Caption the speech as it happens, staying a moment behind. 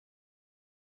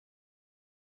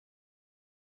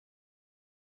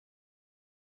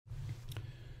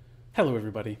Hello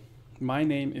everybody, my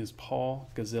name is Paul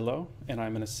Gazzillo and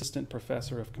I'm an assistant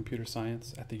professor of computer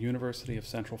science at the University of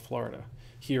Central Florida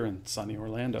here in sunny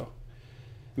Orlando.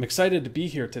 I'm excited to be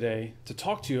here today to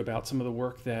talk to you about some of the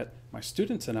work that my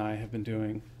students and I have been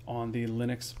doing on the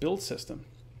Linux build system.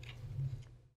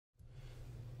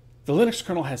 The Linux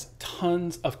kernel has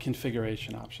tons of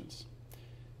configuration options.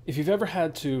 If you've ever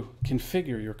had to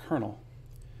configure your kernel,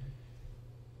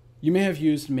 you may have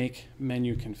used make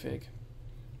menu config.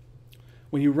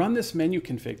 When you run this menu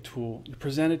config tool, you're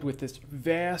presented with this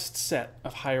vast set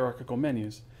of hierarchical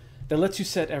menus that lets you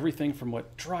set everything from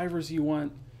what drivers you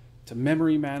want to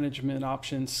memory management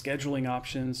options, scheduling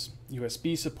options,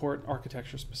 USB support,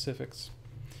 architecture specifics.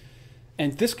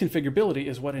 And this configurability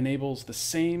is what enables the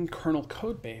same kernel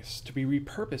code base to be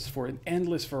repurposed for an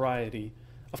endless variety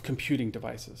of computing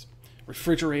devices,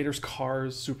 refrigerators,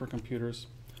 cars, supercomputers,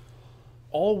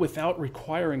 all without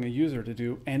requiring a user to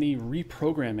do any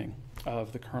reprogramming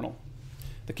of the kernel.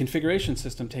 The configuration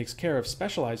system takes care of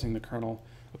specializing the kernel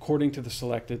according to the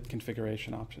selected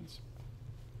configuration options.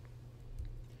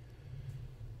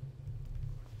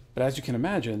 But as you can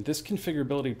imagine, this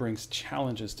configurability brings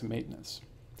challenges to maintenance.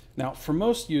 Now, for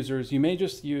most users, you may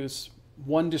just use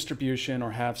one distribution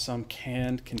or have some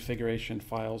canned configuration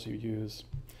files you use.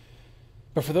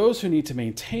 But for those who need to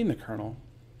maintain the kernel,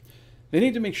 they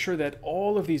need to make sure that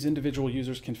all of these individual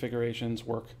users' configurations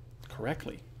work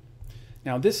correctly.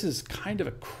 Now, this is kind of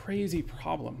a crazy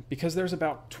problem because there's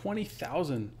about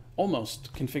 20,000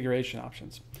 almost configuration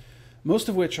options, most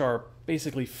of which are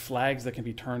basically flags that can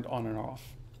be turned on and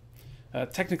off.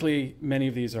 Technically, many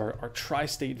of these are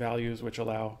tri-state values, which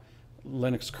allow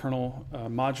Linux kernel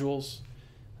modules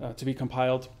to be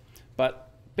compiled.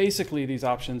 But basically, these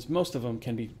options, most of them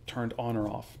can be turned on or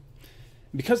off.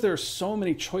 Because there are so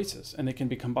many choices and they can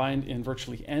be combined in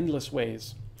virtually endless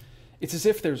ways, it's as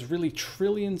if there's really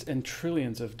trillions and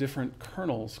trillions of different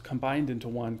kernels combined into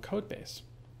one code base.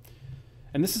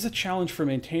 And this is a challenge for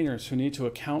maintainers who need to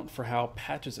account for how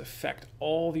patches affect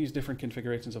all these different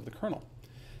configurations of the kernel,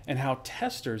 and how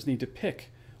testers need to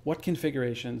pick what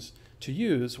configurations to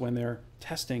use when they're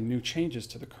testing new changes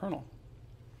to the kernel.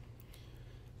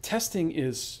 Testing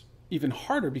is even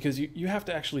harder because you have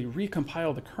to actually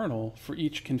recompile the kernel for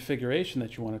each configuration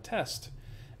that you want to test.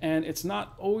 And it's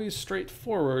not always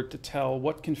straightforward to tell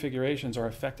what configurations are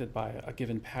affected by a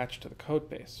given patch to the code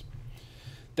base.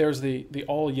 There's the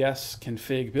all yes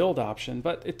config build option,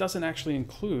 but it doesn't actually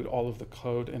include all of the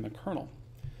code in the kernel.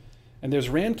 And there's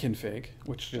ran config,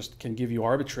 which just can give you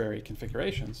arbitrary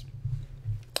configurations.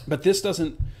 But this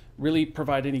doesn't really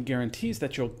provide any guarantees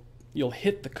that you'll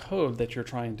hit the code that you're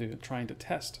trying to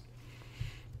test.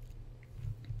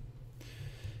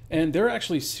 And there are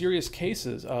actually serious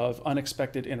cases of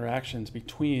unexpected interactions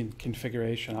between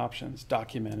configuration options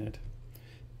documented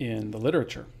in the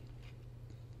literature.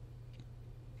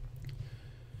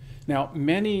 Now,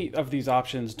 many of these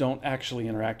options don't actually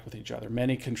interact with each other.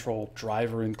 Many control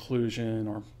driver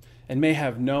inclusion and may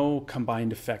have no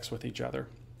combined effects with each other.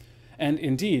 And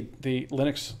indeed, the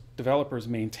Linux developers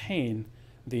maintain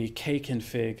the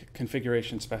Kconfig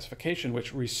configuration specification,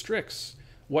 which restricts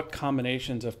what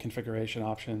combinations of configuration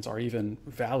options are even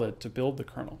valid to build the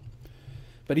kernel.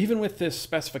 But even with this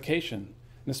specification,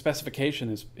 and the specification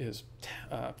is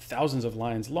thousands of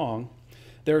lines long,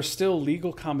 there are still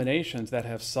legal combinations that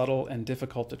have subtle and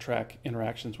difficult to track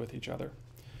interactions with each other.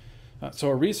 So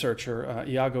a researcher,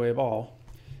 Iago Ebal,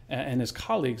 and his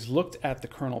colleagues looked at the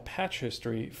kernel patch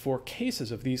history for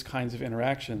cases of these kinds of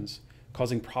interactions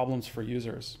causing problems for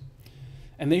users.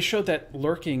 And they showed that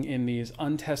lurking in these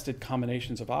untested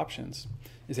combinations of options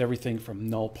is everything from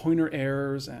null pointer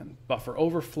errors and buffer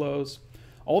overflows,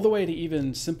 all the way to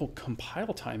even simple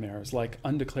compile time errors like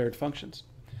undeclared functions.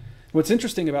 What's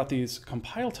interesting about these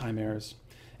compile time errors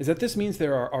is that this means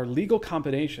there are legal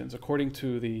combinations according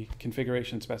to the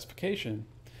configuration specification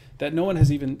that no one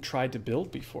has even tried to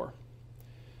build before.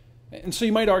 And so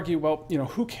you might argue, well,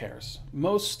 who cares?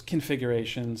 Most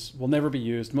configurations will never be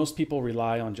used. Most people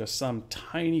rely on just some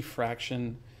tiny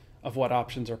fraction of what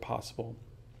options are possible.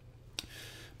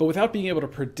 But without being able to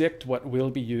predict what will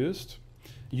be used,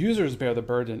 users bear the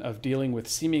burden of dealing with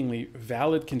seemingly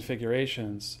valid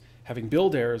configurations, having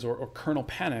build errors or kernel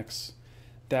panics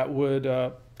that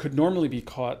could normally be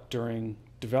caught during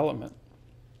development.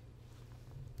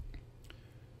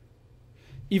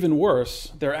 Even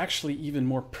worse, there are actually even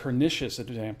more pernicious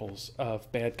examples of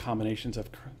bad combinations of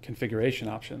configuration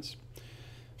options.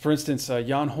 For instance,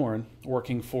 Jan Horn,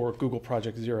 working for Google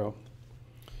Project Zero,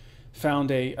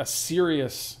 found a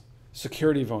serious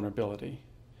security vulnerability,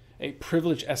 a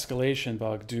privilege escalation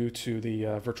bug due to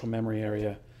the virtual memory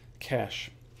area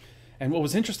cache. And what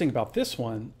was interesting about this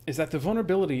one is that the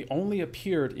vulnerability only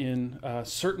appeared in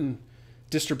certain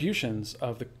distributions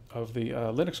of the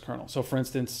Linux kernel. So for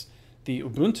instance, the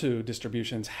Ubuntu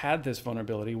distributions had this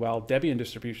vulnerability while Debian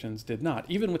distributions did not,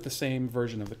 even with the same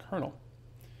version of the kernel.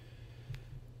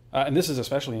 And this is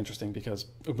especially interesting because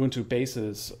Ubuntu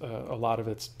bases a lot of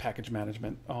its package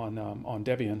management on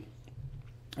Debian.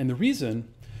 And the reason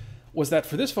was that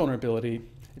for this vulnerability,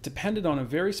 it depended on a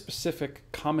very specific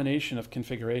combination of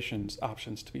configurations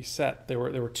options to be set. There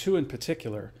were two in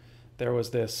particular. There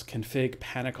was this config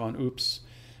panic on oops,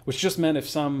 which just meant if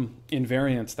some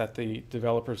invariants that the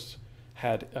developers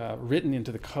had written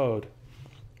into the code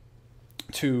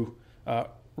to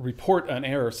report an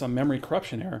error, some memory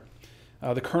corruption error,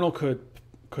 the kernel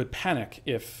could panic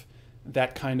if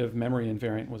that kind of memory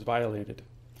invariant was violated.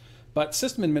 But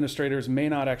system administrators may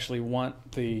not actually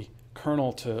want the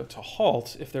kernel to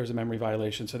halt if there's a memory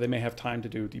violation, so they may have time to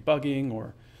do debugging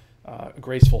or a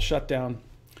graceful shutdown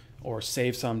or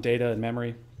save some data in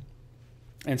memory.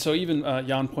 And so even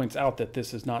Jan points out that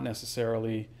this is not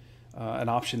necessarily an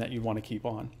option that you want to keep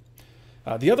on.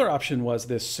 The other option was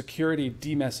this security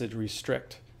dmessage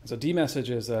restrict. So dmessage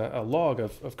is a log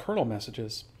of kernel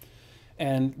messages,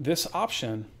 and this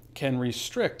option can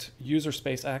restrict user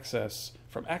space access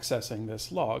from accessing this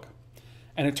log.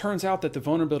 And it turns out that the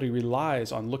vulnerability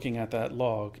relies on looking at that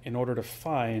log in order to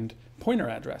find pointer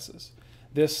addresses.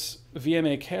 This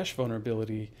VMA cache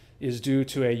vulnerability is due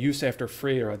to a use after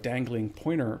free or a dangling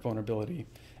pointer vulnerability.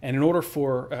 And in order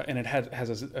for, and it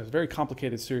has a very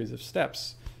complicated series of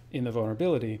steps in the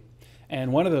vulnerability.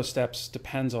 And one of those steps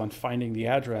depends on finding the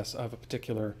address of a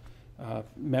particular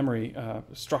memory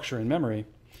structure in memory.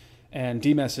 And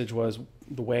dmessage was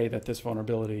the way that this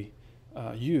vulnerability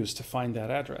used to find that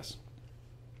address.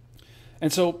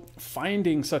 And so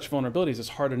finding such vulnerabilities is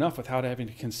hard enough without having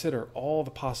to consider all the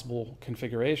possible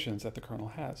configurations that the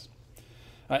kernel has.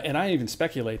 And I even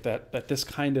speculate that this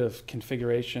kind of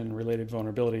configuration-related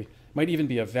vulnerability might even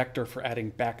be a vector for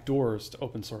adding backdoors to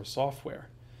open source software.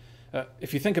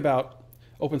 If you think about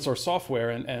open source software,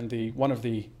 and one of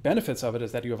the benefits of it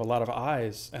is that you have a lot of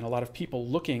eyes and a lot of people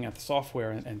looking at the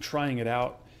software and trying it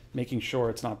out, making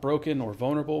sure it's not broken or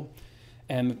vulnerable.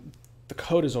 And the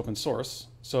code is open source.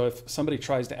 So if somebody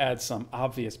tries to add some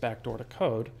obvious backdoor to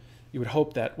code, you would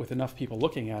hope that with enough people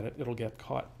looking at it, it'll get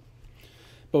caught.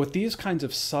 But with these kinds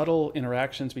of subtle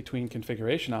interactions between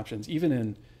configuration options, even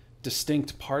in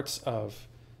distinct parts of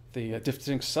the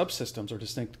distinct subsystems or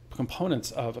distinct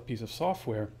components of a piece of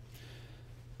software,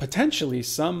 potentially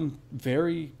some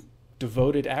very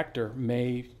devoted actor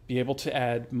may be able to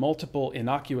add multiple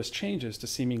innocuous changes to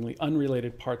seemingly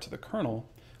unrelated parts of the kernel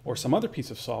or some other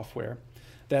piece of software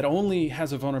that only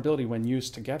has a vulnerability when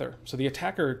used together. So the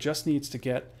attacker just needs to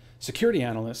get security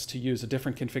analysts to use a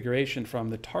different configuration from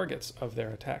the targets of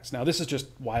their attacks. Now, this is just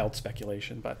wild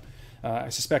speculation, but I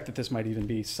suspect that this might even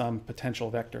be some potential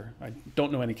vector. I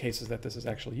don't know any cases that this is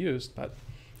actually used, but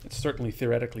it certainly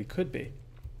theoretically could be.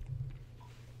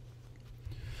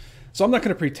 So I'm not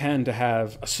going to pretend to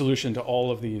have a solution to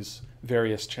all of these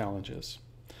various challenges.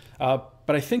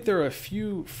 But I think there are a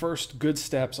few first good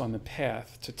steps on the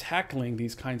path to tackling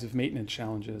these kinds of maintenance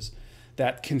challenges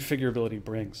that configurability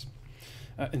brings.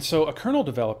 And so a kernel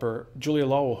developer, Julia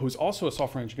Lowell, who's also a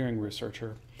software engineering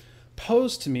researcher,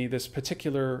 posed to me this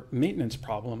particular maintenance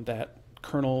problem that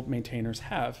kernel maintainers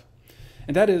have.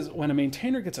 And that is when a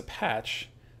maintainer gets a patch,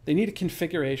 they need a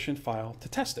configuration file to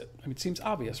test it. I mean, it seems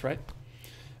obvious, right?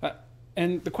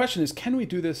 And the question is, can we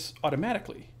do this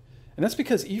automatically? And that's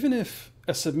because even if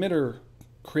a submitter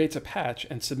creates a patch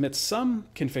and submits some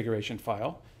configuration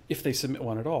file, if they submit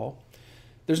one at all,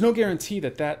 there's no guarantee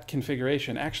that that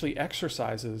configuration actually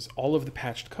exercises all of the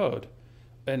patched code,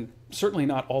 and certainly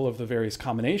not all of the various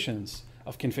combinations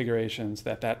of configurations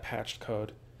that that patched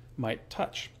code might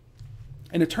touch.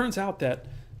 And it turns out that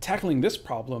tackling this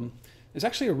problem is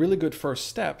actually a really good first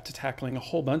step to tackling a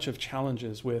whole bunch of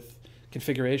challenges with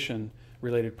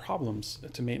configuration-related problems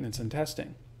to maintenance and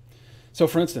testing. So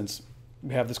for instance,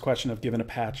 we have this question of given a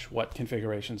patch, what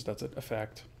configurations does it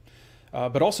affect?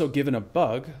 But also given a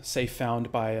bug, say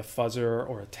found by a fuzzer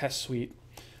or a test suite,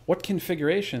 what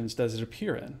configurations does it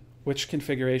appear in? Which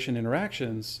configuration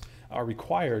interactions are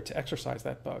required to exercise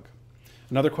that bug?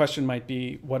 Another question might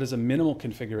be, what is a minimal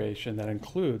configuration that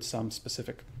includes some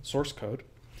specific source code?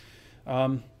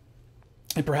 And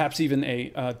perhaps even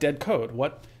a dead code.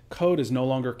 What code is no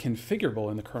longer configurable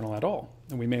in the kernel at all?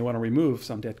 And we may want to remove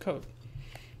some dead code.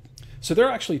 So there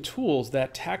are actually tools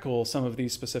that tackle some of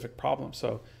these specific problems.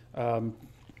 So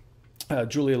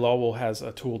Julia Lowell has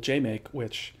a tool, JMake,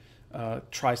 which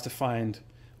tries to find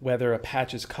whether a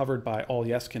patch is covered by all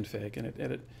yes config, and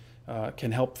it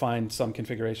can help find some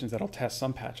configurations that'll test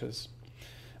some patches.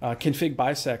 Config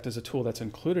bisect is a tool that's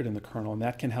included in the kernel, and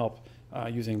that can help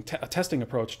using a testing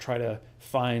approach try to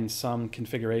find some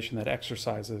configuration that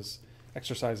exercises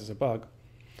a bug.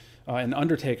 And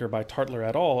Undertaker by Tartler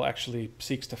et al. Actually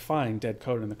seeks to find dead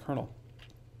code in the kernel.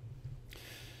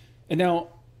 And now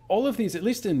all of these, at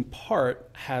least in part,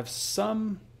 have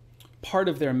some part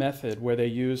of their method where they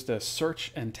use the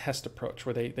search and test approach,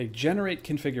 where they generate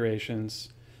configurations,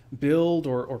 build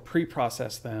or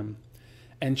pre-process them,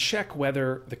 and check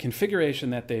whether the configuration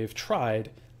that they've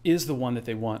tried is the one that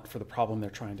they want for the problem they're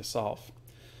trying to solve.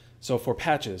 So for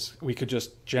patches, we could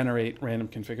just generate random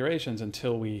configurations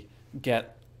until we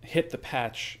hit the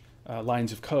patch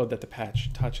lines of code that the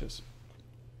patch touches.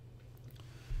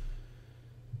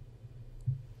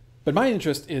 But my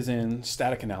interest is in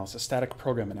static analysis, static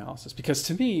program analysis, because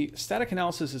to me, static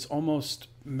analysis is almost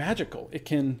magical. It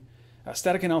can,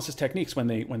 static analysis techniques, when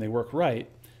they work right,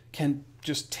 can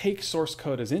just take source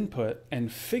code as input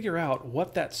and figure out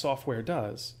what that software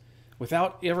does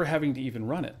without ever having to even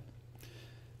run it.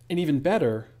 And even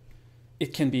better,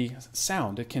 it can be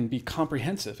sound, it can be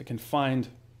comprehensive, it can find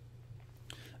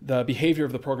the behavior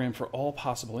of the program for all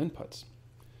possible inputs.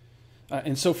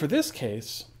 And so for this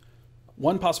case,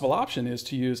 one possible option is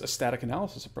to use a static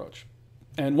analysis approach.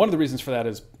 And one of the reasons for that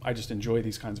is I just enjoy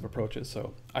these kinds of approaches,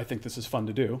 so I think this is fun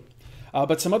to do.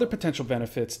 But some other potential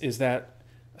benefits is that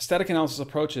static analysis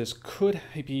approaches could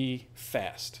be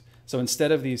fast. So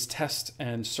instead of these test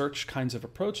and search kinds of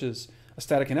approaches, a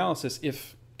static analysis,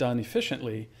 if done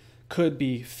efficiently, could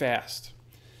be fast.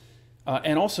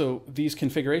 And also, these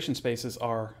configuration spaces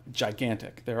are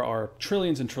gigantic. There are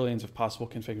trillions and trillions of possible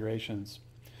configurations.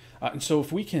 And so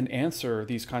if we can answer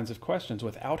these kinds of questions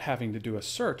without having to do a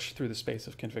search through the space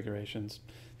of configurations,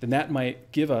 then that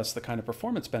might give us the kind of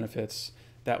performance benefits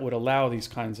that would allow these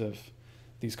kinds of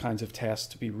tasks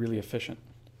to be really efficient.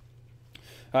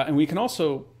 And we can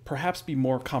also perhaps be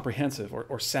more comprehensive,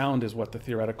 or sound is what the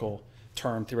theoretical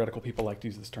people like to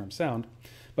use this term, sound.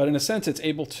 But in a sense, it's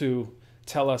able to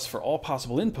tell us for all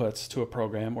possible inputs to a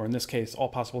program, or in this case, all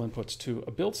possible inputs to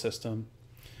a build system,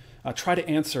 try to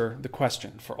answer the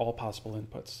question for all possible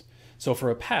inputs. So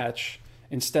for a patch,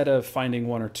 instead of finding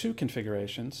one or two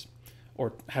configurations,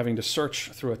 or having to search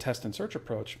through a test and search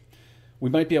approach, we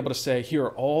might be able to say, here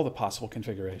are all the possible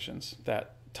configurations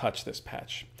that touch this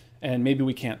patch. And maybe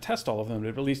we can't test all of them, but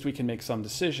at least we can make some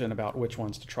decision about which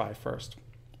ones to try first.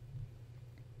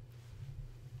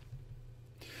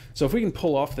 So if we can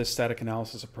pull off this static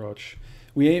analysis approach,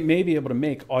 we may be able to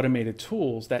make automated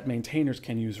tools that maintainers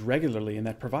can use regularly and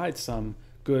that provide some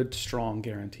good, strong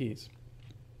guarantees.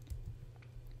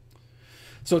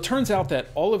 So it turns out that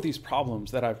all of these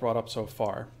problems that I've brought up so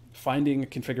far, finding a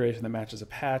configuration that matches a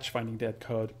patch, finding dead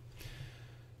code,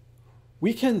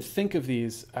 we can think of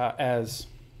these as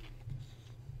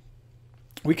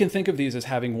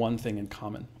having one thing in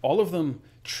common. All of them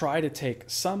try to take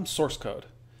some source code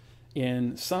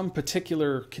in some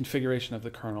particular configuration of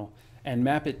the kernel and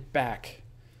map it back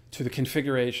to the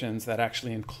configurations that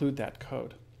actually include that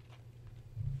code.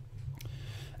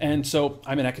 And so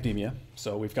I'm in academia,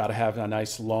 so we've got to have a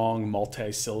nice long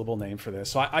multi-syllable name for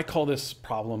this. So I call this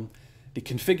problem the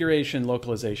configuration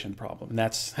localization problem, and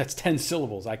that's 10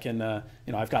 syllables. I can,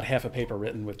 I've got half a paper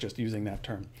written with just using that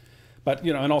term. But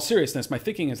in all seriousness, my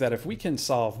thinking is that if we can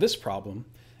solve this problem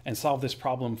and solve this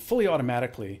problem fully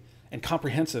automatically and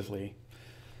comprehensively,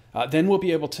 then we'll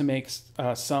be able to make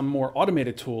some more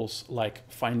automated tools like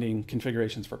finding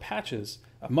configurations for patches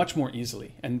much more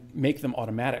easily and make them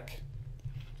automatic.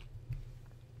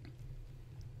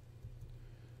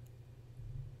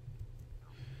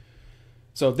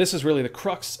 So this is really the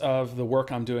crux of the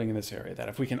work I'm doing in this area, that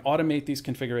if we can automate these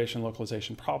configuration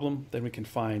localization problem, then we can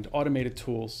find automated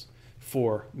tools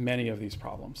for many of these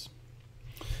problems.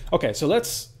 Okay, so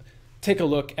let's take a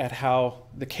look at how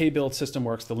the Kbuild system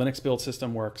works, the Linux build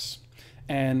system works,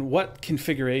 and what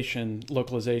configuration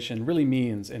localization really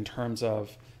means in terms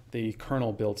of the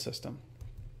kernel build system.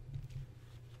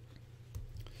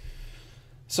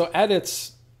 So at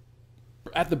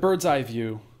the bird's eye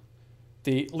view,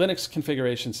 the Linux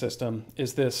configuration system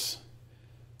is this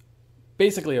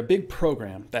basically a big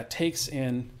program that takes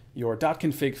in your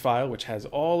 .config file, which has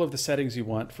all of the settings you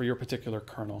want for your particular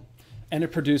kernel, and it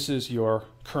produces your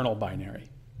kernel binary.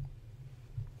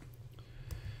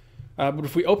 But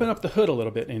if we open up the hood a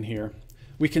little bit in here,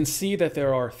 we can see that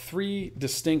there are three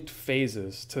distinct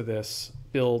phases to this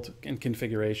build and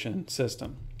configuration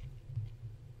system.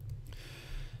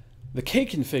 The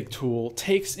Kconfig tool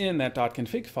takes in that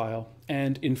 .config file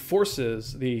and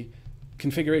enforces the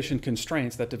configuration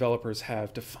constraints that developers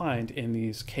have defined in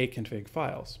these Kconfig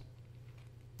files.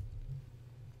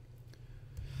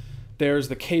 There's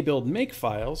the kbuild make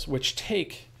files, which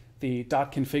take the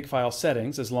 .config file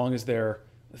settings as long as they're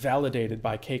validated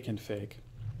by Kconfig.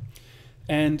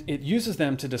 And it uses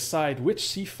them to decide which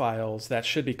C files that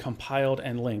should be compiled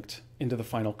and linked into the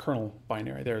final kernel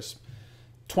binary. There's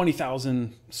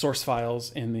 20,000 source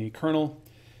files in the kernel,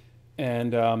 and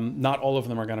not all of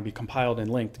them are going to be compiled and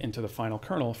linked into the final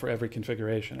kernel for every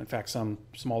configuration. In fact, some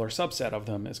smaller subset of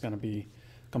them is going to be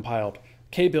compiled.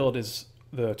 Kbuild is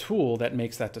the tool that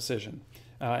makes that decision,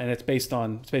 and it's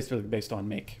basically based on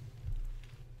make.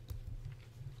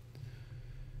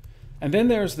 And then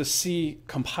there's the C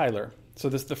compiler. So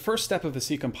the first step of the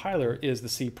C compiler is the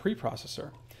C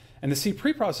preprocessor. And the C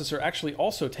preprocessor actually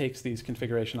also takes these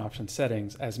configuration option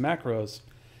settings as macros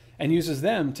and uses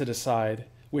them to decide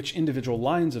which individual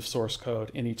lines of source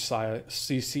code in each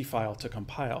C file to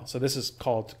compile. So this is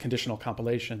called conditional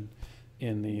compilation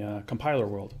in the compiler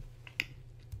world.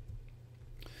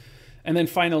 And then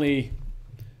finally,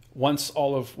 once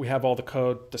we have all the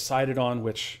code decided on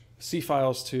which C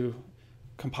files to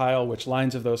compile, which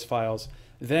lines of those files,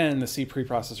 then the C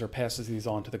preprocessor passes these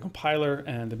on to the compiler,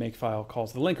 and the makefile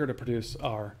calls the linker to produce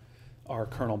our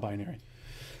kernel binary.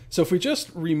 So if we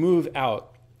just remove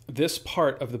out this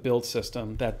part of the build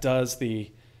system that does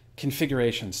the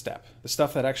configuration step, the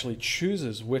stuff that actually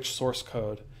chooses which source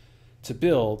code to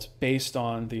build based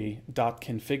on the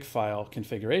 .config file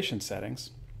configuration settings,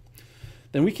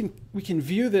 then we can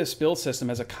view this build system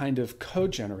as a kind of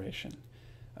code generation.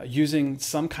 Using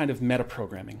some kind of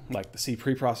metaprogramming, like the C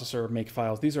preprocessor,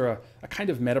 makefiles. These are a kind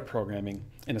of metaprogramming,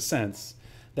 in a sense,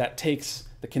 that takes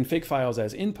the config files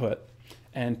as input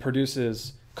and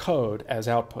produces code as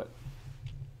output.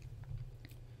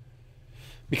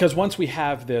 Because once we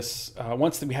have this,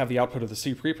 once we have the output of the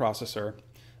C preprocessor,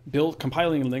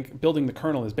 compiling and building the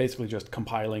kernel is basically just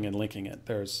compiling and linking it.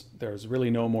 There's really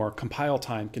no more compile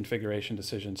time configuration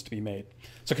decisions to be made.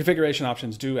 So configuration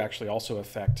options do actually also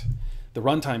affect the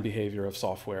runtime behavior of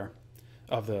software,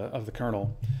 of the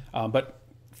kernel. But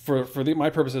for my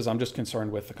purposes, I'm just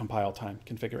concerned with the compile time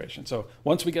configuration. So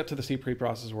once we get to the C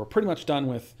preprocessor, we're pretty much done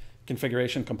with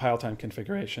configuration, compile time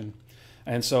configuration.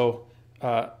 And so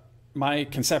my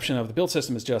conception of the build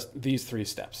system is just these three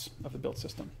steps of the build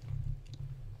system.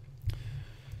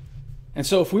 And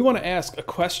so if we want to ask a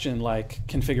question like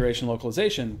configuration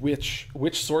localization, which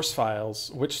source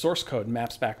files, which source code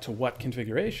maps back to what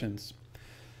configurations,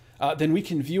 then we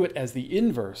can view it as the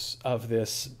inverse of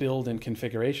this build and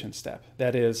configuration step.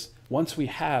 That is, once we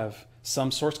have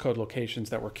some source code locations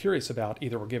that we're curious about,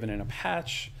 either we're given in a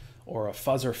patch or a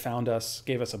fuzzer found us,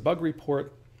 gave us a bug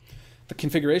report, the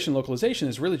configuration localization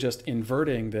is really just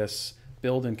inverting this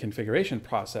build and configuration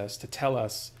process to tell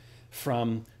us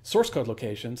from source code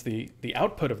locations, the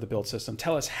output of the build system,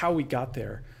 tell us how we got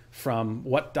there from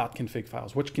what .config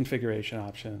files, which configuration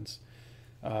options,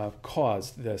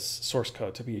 caused this source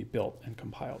code to be built and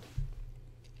compiled.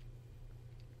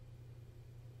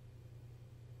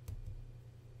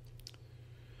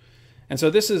 And so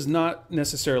this is not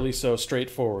necessarily so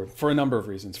straightforward for a number of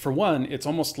reasons. For one, it's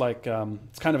almost like,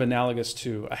 it's kind of analogous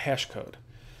to a hash code.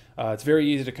 It's very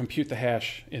easy to compute the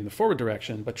hash in the forward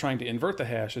direction, but trying to invert the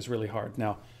hash is really hard.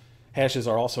 Now, hashes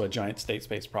are also a giant state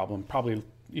space problem, probably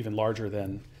even larger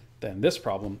than this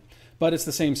problem. But it's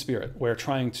the same spirit, where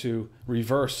trying to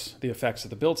reverse the effects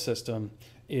of the build system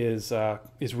is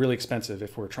really expensive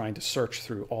if we're trying to search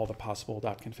through all the possible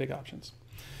 .config options.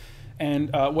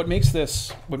 And what makes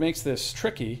this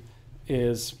tricky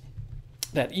is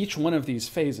that each one of these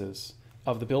phases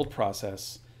of the build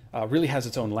process really has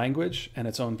its own language and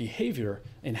its own behavior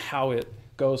in how it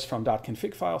goes from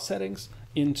 .config file settings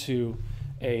into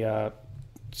a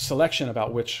selection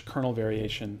about which kernel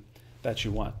variation that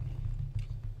you want.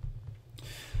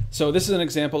 So this is an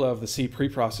example of the C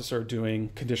preprocessor doing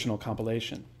conditional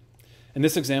compilation. In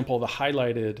this example, the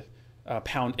highlighted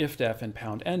 #ifdef and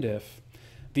 #endif,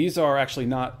 these are actually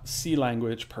not C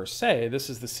language per se. This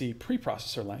is the C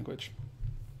preprocessor language.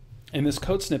 And this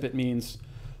code snippet means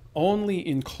only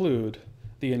include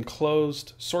the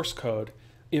enclosed source code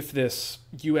if this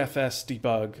UFS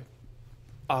debug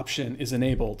option is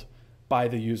enabled by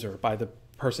the user, by the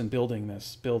person building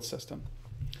this build system.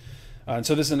 And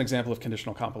so this is an example of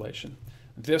conditional compilation.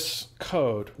 This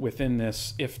code within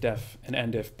this ifdef and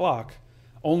endif block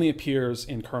only appears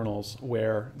in kernels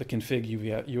where the config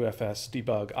UFS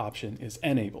debug option is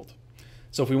enabled.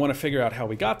 So if we want to figure out how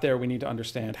we got there, we need to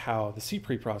understand how the C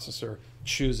preprocessor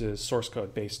chooses source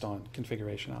code based on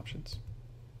configuration options.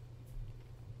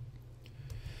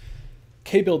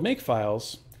 Kbuild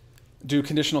makefiles do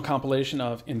conditional compilation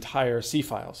of entire C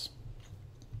files.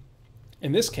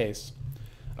 In this case,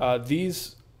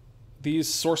 these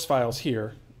source files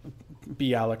here,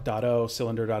 balloc.o,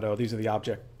 cylinder.o. These are the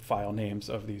object file names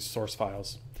of these source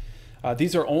files.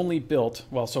 These are only built,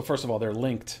 well, so first of all, they're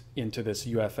linked into this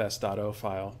ufs.o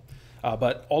file.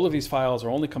 But all of these files are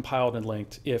only compiled and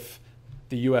linked if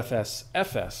the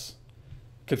ufs.fs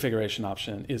configuration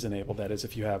option is enabled. That is,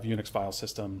 if you have Unix file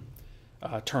system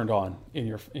turned on in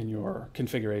your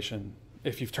configuration,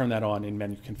 if you've turned that on in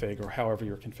menu config or however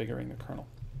you're configuring the kernel.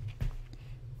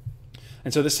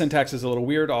 And so this syntax is a little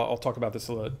weird. I'll talk about this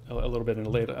a little bit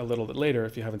later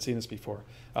if you haven't seen this before.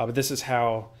 But this is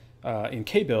how, in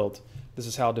Kbuild, this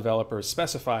is how developers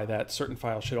specify that certain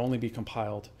files should only be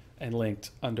compiled and linked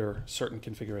under certain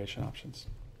configuration options.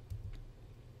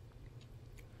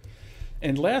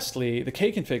 And lastly, the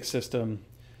Kconfig system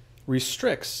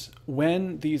restricts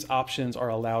when these options are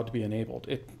allowed to be enabled.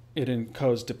 It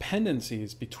encodes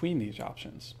dependencies between these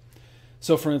options.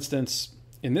 So for instance,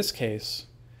 in this case,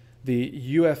 the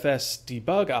UFS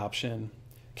debug option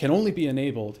can only be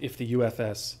enabled if the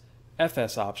UFS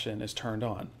FS option is turned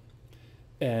on.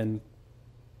 And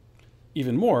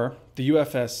even more, the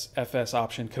UFS FS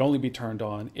option can only be turned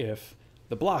on if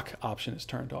the block option is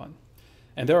turned on.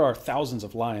 And there are thousands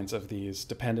of lines of these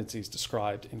dependencies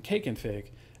described in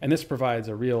Kconfig, and this provides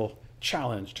a real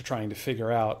challenge to trying to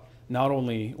figure out not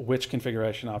only which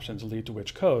configuration options lead to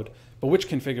which code, but which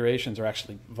configurations are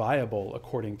actually viable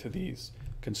according to these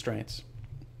constraints.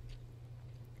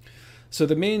 So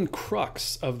the main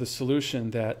crux of the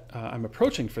solution that I'm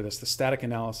approaching for this, the static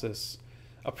analysis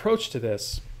approach to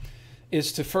this,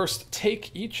 is to first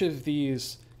take each of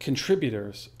these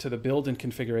contributors to the build and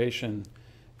configuration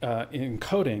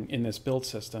encoding in this build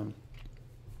system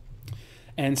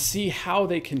and see how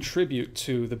they contribute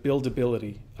to the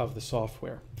buildability of the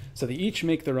software. So they each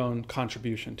make their own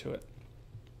contribution to it.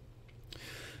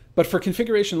 But for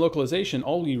configuration localization,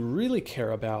 all we really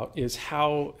care about is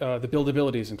how the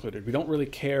buildability is included. We don't really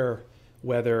care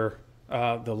whether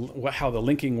how the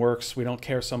linking works. We don't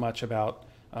care so much about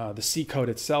the C code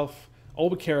itself. All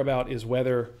we care about is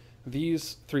whether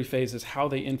these three phases, how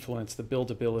they influence the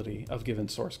buildability of given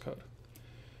source code.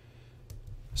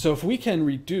 So if we can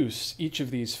reduce each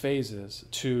of these phases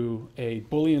to a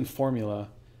Boolean formula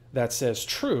that says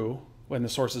true when the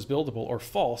source is buildable or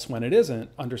false when it isn't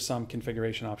under some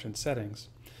configuration option settings,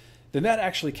 then that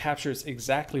actually captures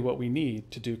exactly what we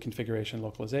need to do configuration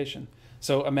localization.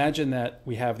 So imagine that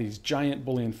we have these giant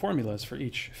Boolean formulas for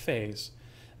each phase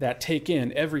that take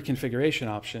in every configuration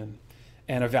option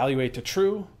and evaluate to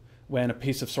true when a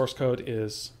piece of source code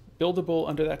is buildable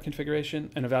under that configuration,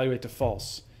 and evaluate to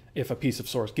false if a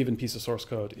given piece of source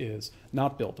code is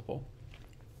not buildable.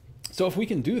 So if we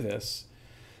can do this,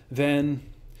 then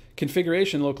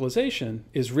configuration localization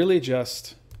is really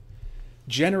just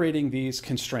generating these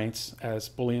constraints as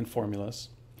Boolean formulas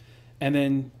and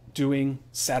then doing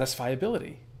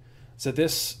satisfiability. So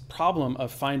this problem of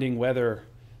finding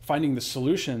the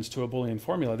solutions to a Boolean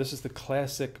formula, this is the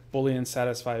classic Boolean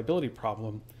satisfiability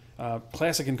problem,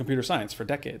 classic in computer science for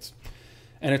decades.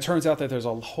 And it turns out that there's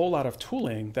a whole lot of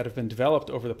tooling that have been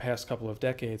developed over the past couple of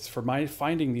decades for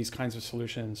finding these kinds of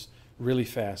solutions really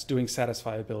fast, doing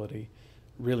satisfiability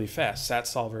really fast, SAT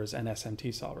solvers and SMT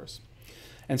solvers.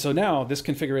 And so now this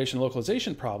configuration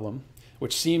localization problem,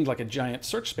 which seemed like a giant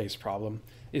search space problem,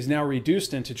 is now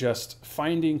reduced into just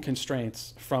finding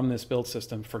constraints from this build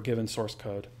system for given source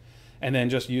code, and then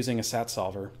just using a SAT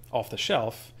solver off the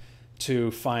shelf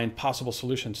to find possible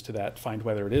solutions to that, find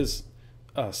whether it is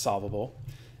solvable,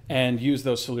 and use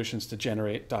those solutions to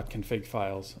generate .config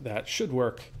files that should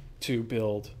work to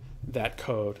build that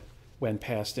code when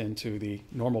passed into the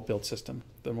normal build system,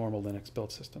 the normal Linux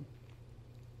build system.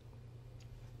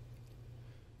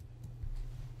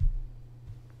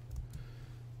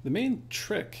 The main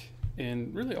trick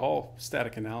in really all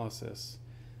static analysis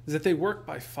is that they work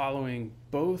by following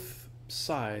both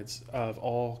sides of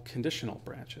all conditional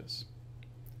branches.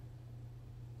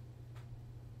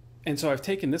 And so I've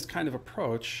taken this kind of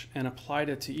approach and applied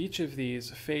it to each of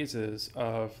these phases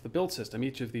of the build system,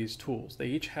 each of these tools. They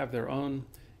each have their own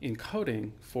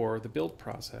encoding for the build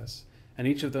process, and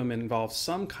each of them involves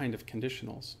some kind of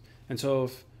conditionals. And so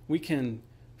if we can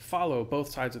follow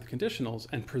both sides of the conditionals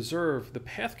and preserve the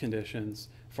path conditions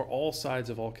for all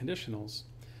sides of all conditionals,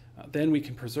 then we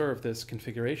can preserve this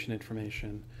configuration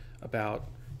information about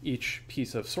each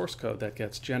piece of source code that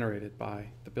gets generated by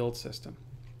the build system.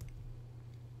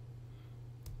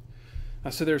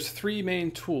 So there's three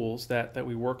main tools that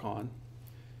we work on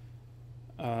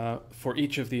for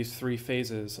each of these three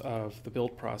phases of the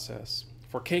build process.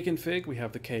 For Kconfig, we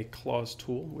have the Kclause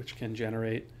tool, which can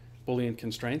generate Boolean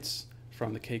constraints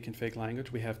from the Kconfig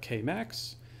language. We have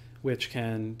Kmax, which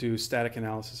can do static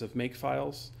analysis of make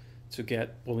files to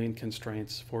get Boolean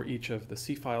constraints for each of the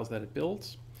C files that it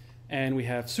builds. And we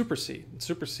have Super C.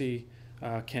 Super C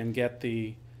can get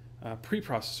the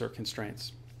preprocessor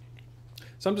constraints.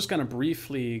 So I'm just going to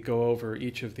briefly go over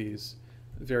each of these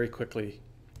very quickly.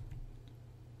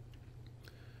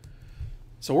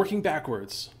 So working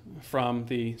backwards from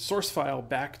the source file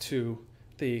back to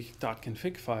the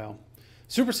 .config file,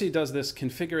 Super C does this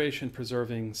configuration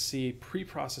preserving C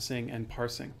preprocessing and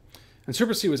parsing. And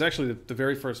Super C was actually the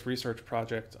very first research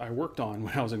project I worked on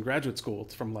when I was in graduate school.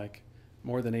 It's from like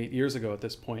more than 8 years ago at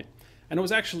this point. And it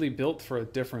was actually built for a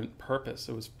different purpose.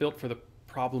 It was built for the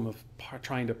problem of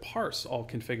trying to parse all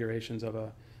configurations of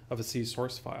a C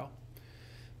source file.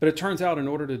 But it turns out in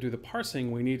order to do the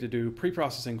parsing, we need to do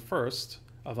preprocessing first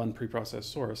of unpreprocessed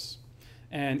source.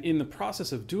 And in the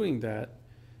process of doing that,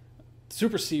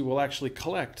 Super C will actually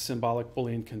collect symbolic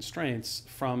Boolean constraints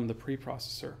from the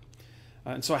preprocessor.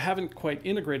 And so I haven't quite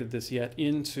integrated this yet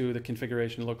into the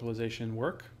configuration localization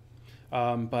work,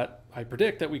 but I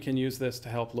predict that we can use this to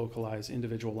help localize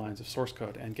individual lines of source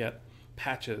code and get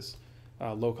patches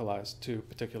localized to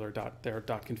particular their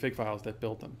 .config files that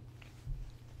build them.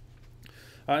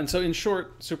 And so in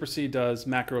short, Super C does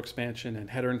macro expansion and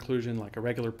header inclusion like a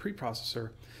regular preprocessor,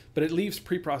 but it leaves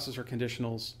preprocessor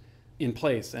conditionals in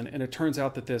place. And it turns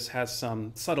out that this has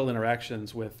some subtle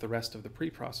interactions with the rest of the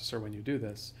preprocessor when you do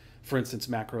this. For instance,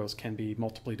 macros can be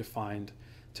multiply defined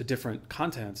to different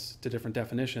contents, to different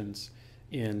definitions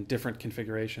in different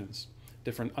configurations,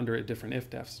 under different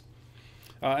if-defs.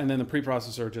 And then the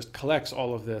preprocessor just collects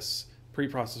all of this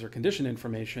preprocessor condition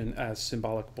information as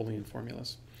symbolic Boolean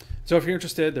formulas. So if you're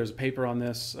interested, there's a paper on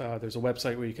this. There's a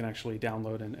website where you can actually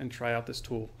download and try out this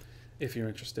tool if you're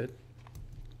interested.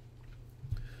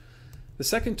 The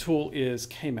second tool is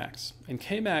Kmax. And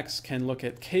Kmax can look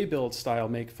at Kbuild style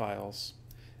makefiles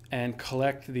and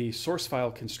collect the source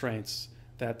file constraints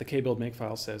that the Kbuild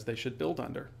makefile says they should build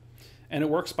under. And it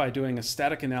works by doing a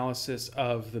static analysis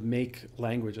of the make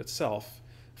language itself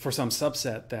for some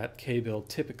subset that Kbuild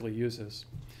typically uses.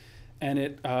 And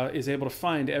it is able to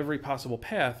find every possible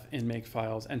path in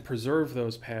makefiles and preserve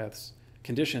those paths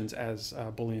conditions as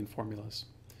Boolean formulas.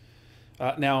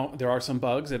 Now, there are some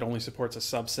bugs. It only supports a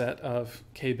subset of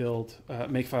Kbuild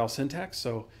makefile syntax.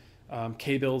 So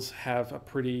Kbuilds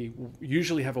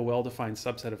usually have a well-defined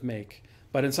subset of make.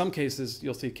 But in some cases,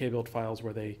 you'll see Kbuild files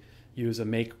where they use a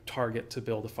make target to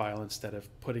build a file instead of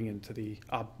putting into the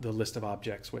list of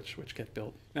objects which get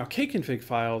built. Now, Kconfig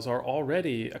files are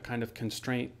already a kind of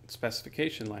constraint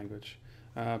specification language,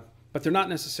 but they're not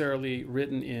necessarily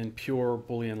written in pure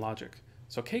Boolean logic.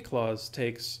 So Kclause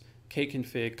takes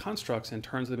Kconfig constructs and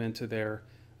turns them into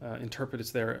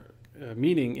interprets their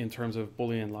meaning in terms of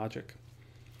Boolean logic.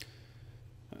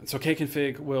 So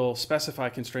Kconfig will specify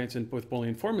constraints with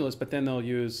Boolean formulas, but then they'll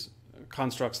use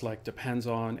constructs like depends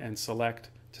on and select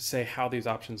to say how these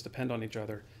options depend on each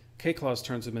other. Kclause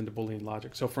turns them into Boolean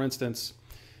logic. So for instance,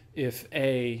 if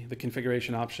A, the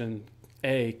configuration option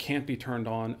A, can't be turned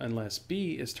on unless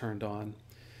B is turned on,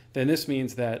 then this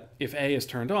means that if A is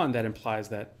turned on, that implies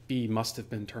that B must have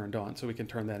been turned on. So we can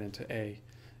turn that into A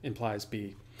implies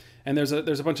B. And there's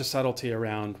a bunch of subtlety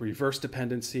around reverse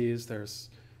dependencies. There's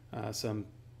some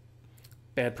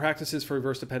bad practices for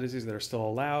reverse dependencies that are still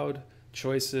allowed,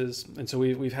 choices. And so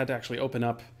we've had to actually open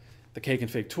up the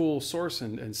Kconfig tool source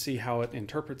and see how it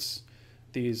interprets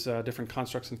these different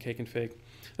constructs in Kconfig.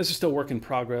 This is still work in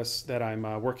progress that I'm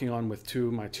working on with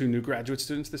my two new graduate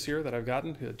students this year that I've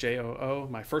gotten, JOO,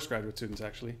 my first graduate students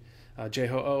actually,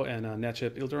 JOO and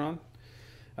Necip Ilderan.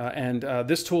 And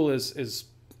this tool is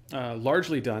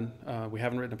largely done. We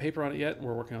haven't written a paper on it yet.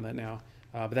 We're working on that now.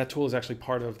 But that tool is actually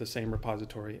part of the same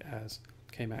repository as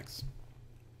Kmax.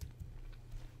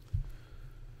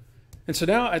 And so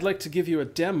now I'd like to give you a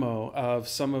demo of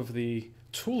some of the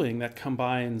tooling that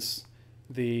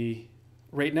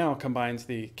right now combines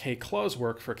the Kclause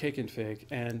work for Kconfig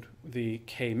and the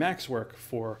Kmax work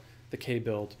for the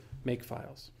Kbuild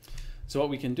makefiles. So what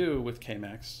we can do with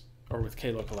Kmax, or with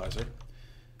Klocalizer,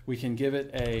 we can give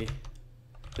it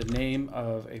the name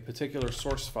of a particular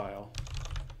source file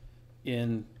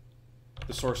in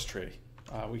the source tree.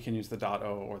 We can use the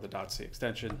 .o or the .c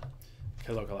extension.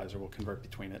 Klocalizer will convert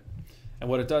between it. And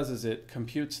what it does is it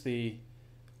computes the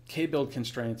Kbuild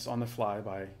constraints on the fly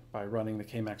by running the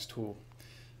Kmax tool.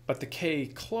 But the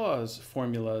Kclause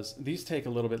formulas, these take a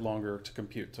little bit longer to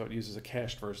compute, so it uses a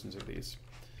cached versions of these.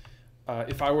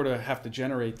 If I were to have to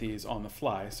generate these on the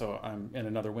fly, so I'm in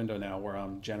another window now where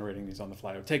I'm generating these on the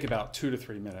fly, it would take about 2 to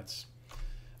 3 minutes.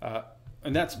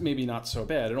 And that's maybe not so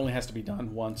bad. It only has to be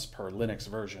done once per Linux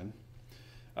version.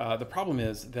 The problem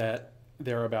is that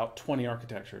there are about 20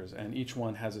 architectures, and each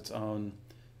one has its own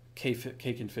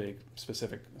Kconfig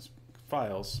specific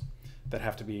files that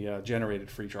have to be generated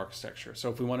for each architecture. So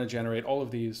if we want to generate all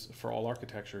of these for all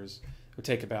architectures, it would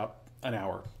take about an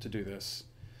hour to do this.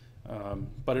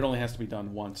 But it only has to be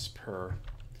done once per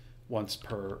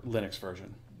Linux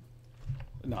version,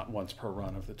 not once per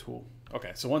run of the tool.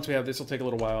 Okay, so once we have this, will take a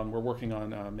little while, and we're working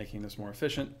on making this more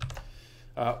efficient.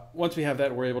 Once we have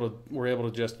that, we're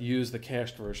able to just use the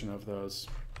cached version of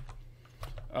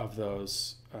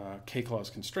those K-clause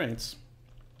constraints,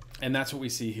 and that's what we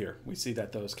see here. We see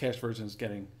that those cached versions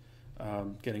getting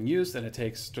used, and it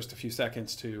takes just a few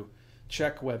seconds to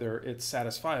check whether it's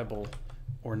satisfiable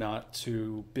or not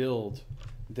to build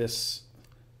this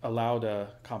allowed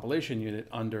compilation unit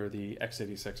under the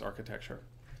x86 architecture.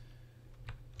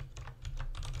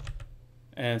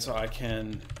 And so I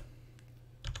can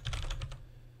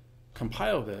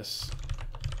compile this.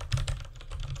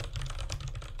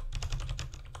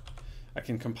 I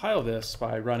can compile this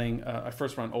by running, I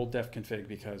first run old def config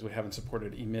because we haven't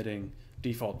supported emitting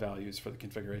default values for the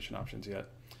configuration options yet.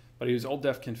 But I use old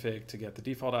def config to get the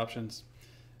default options.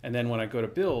 And then when I go to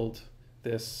build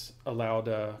this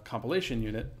allowed compilation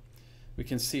unit, we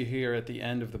can see here at the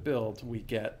end of the build, we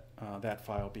get that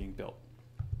file being built.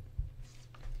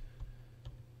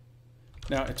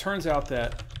 Now, it turns out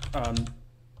that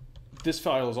this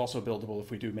file is also buildable if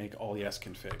we do make all yes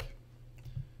config.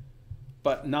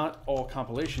 But not all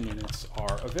compilation units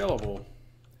are available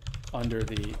under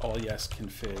the all yes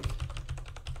config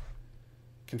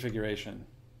configuration.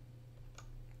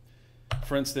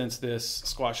 For instance, this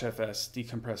squashfs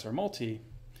decompressor multi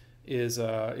is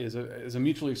a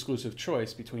mutually exclusive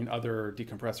choice between other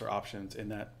decompressor options in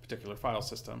that particular file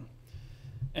system.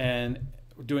 And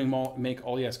doing make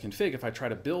all yes config, if I try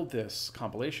to build this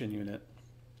compilation unit,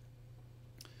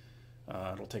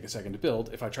 it'll take a second to build.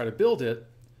 If I try to build it,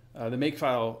 the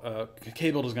makefile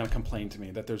Kbuild is going to complain to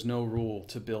me that there's no rule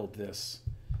to build this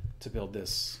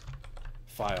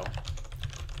file.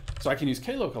 So I can use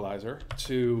Klocalizer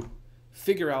to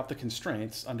figure out the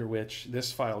constraints under which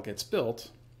this file gets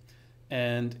built,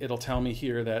 and it'll tell me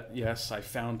here that yes, I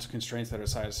found constraints that are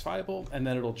satisfiable, and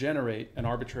then it'll generate an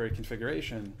arbitrary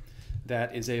configuration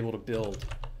that is able to build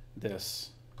this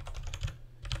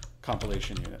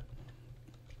compilation unit.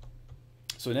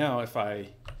 So now if I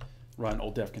run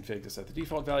old def config to set the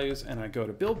default values, and I go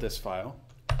to build this file,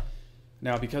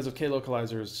 now because of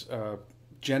Klocalizer's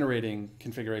generating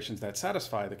configurations that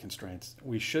satisfy the constraints,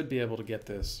 we should be able to get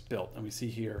this built. And we see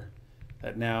here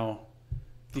that now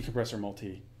decompressor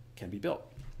multi can be built.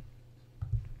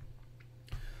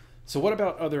 So what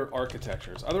about other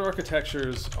architectures? Other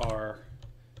architectures are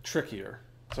trickier.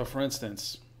 So for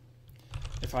instance,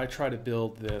 if I try to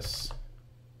build this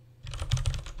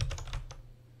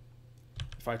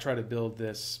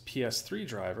PS3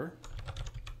 driver,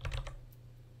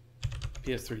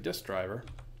 PS3 disk driver,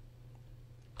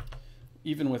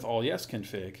 even with all yes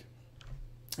config,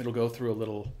 it'll go through a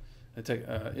little,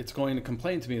 it's going to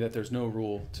complain to me that there's no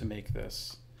rule to make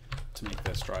this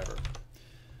driver.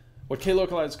 What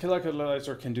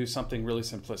Klocalizer can do something really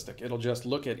simplistic. It'll just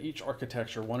look at each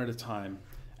architecture one at a time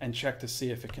and check to see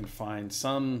if it can find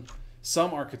some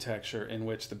architecture in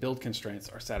which the build constraints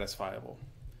are satisfiable.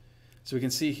 So we can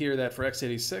see here that for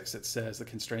x86 it says the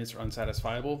constraints are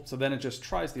unsatisfiable. So then it just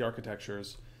tries the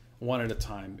architectures one at a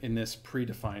time in this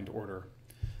predefined order.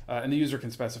 And the user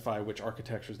can specify which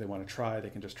architectures they want to try. They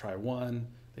can just try one,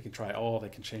 they can try all, they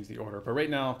can change the order. But right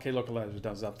now, Klocalizer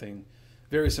does something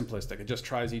very simplistic. It just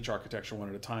tries each architecture one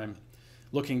at a time,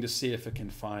 looking to see if it can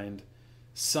find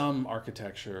some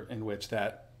architecture in which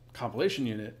that compilation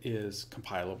unit is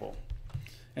compilable.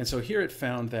 And so here it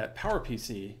found that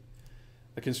PowerPC,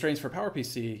 the constraints for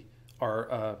PowerPC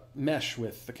are mesh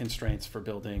with the constraints for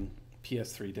building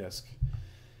PS3 disk.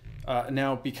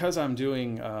 Now, because I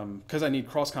need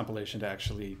cross compilation to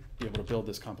actually be able to build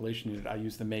this compilation unit, I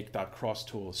use the make.cross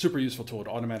tool, super useful tool. It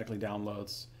automatically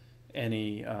downloads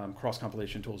any cross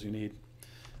compilation tools you need.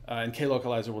 And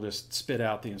Klocalizer will just spit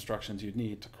out the instructions you'd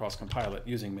need to cross compile it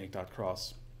using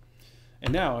make.cross.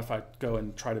 And now if I go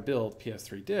and try to build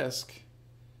PS3 disk,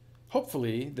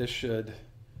 hopefully this should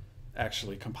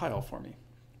actually compile for me.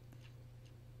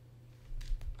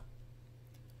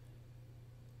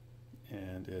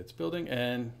 And it's building,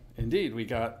 and indeed we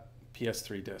got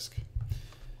PS3 disk.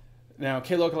 Now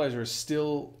Klocalizer is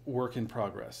still work in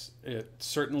progress. It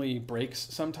certainly breaks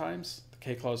sometimes. The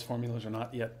K-clause formulas are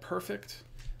not yet perfect.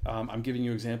 I'm giving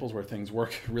you examples where things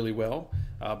work really well,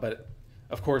 but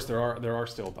of course there are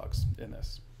still bugs in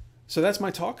this. So that's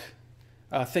my talk.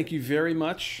 Thank you very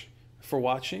much for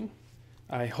watching.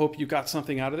 I hope you got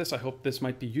something out of this. I hope this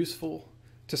might be useful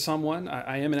to someone.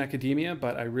 I am in academia,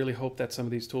 but I really hope that some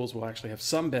of these tools will actually have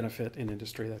some benefit in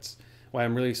industry. That's why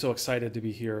I'm really so excited to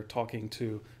be here talking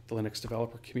to the Linux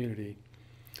developer community.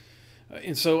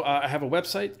 And so I have a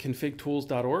website,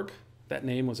 configtools.org. That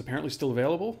name was apparently still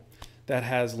available. That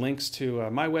has links to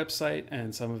my website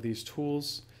and some of these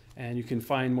tools. And you can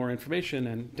find more information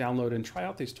and download and try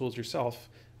out these tools yourself.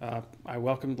 I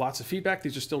welcome lots of feedback.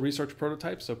 These are still research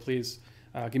prototypes, so please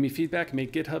give me feedback,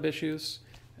 make GitHub issues,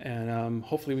 and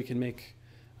hopefully we can make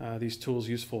these tools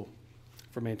useful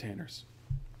for maintainers.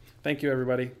 Thank you,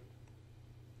 everybody.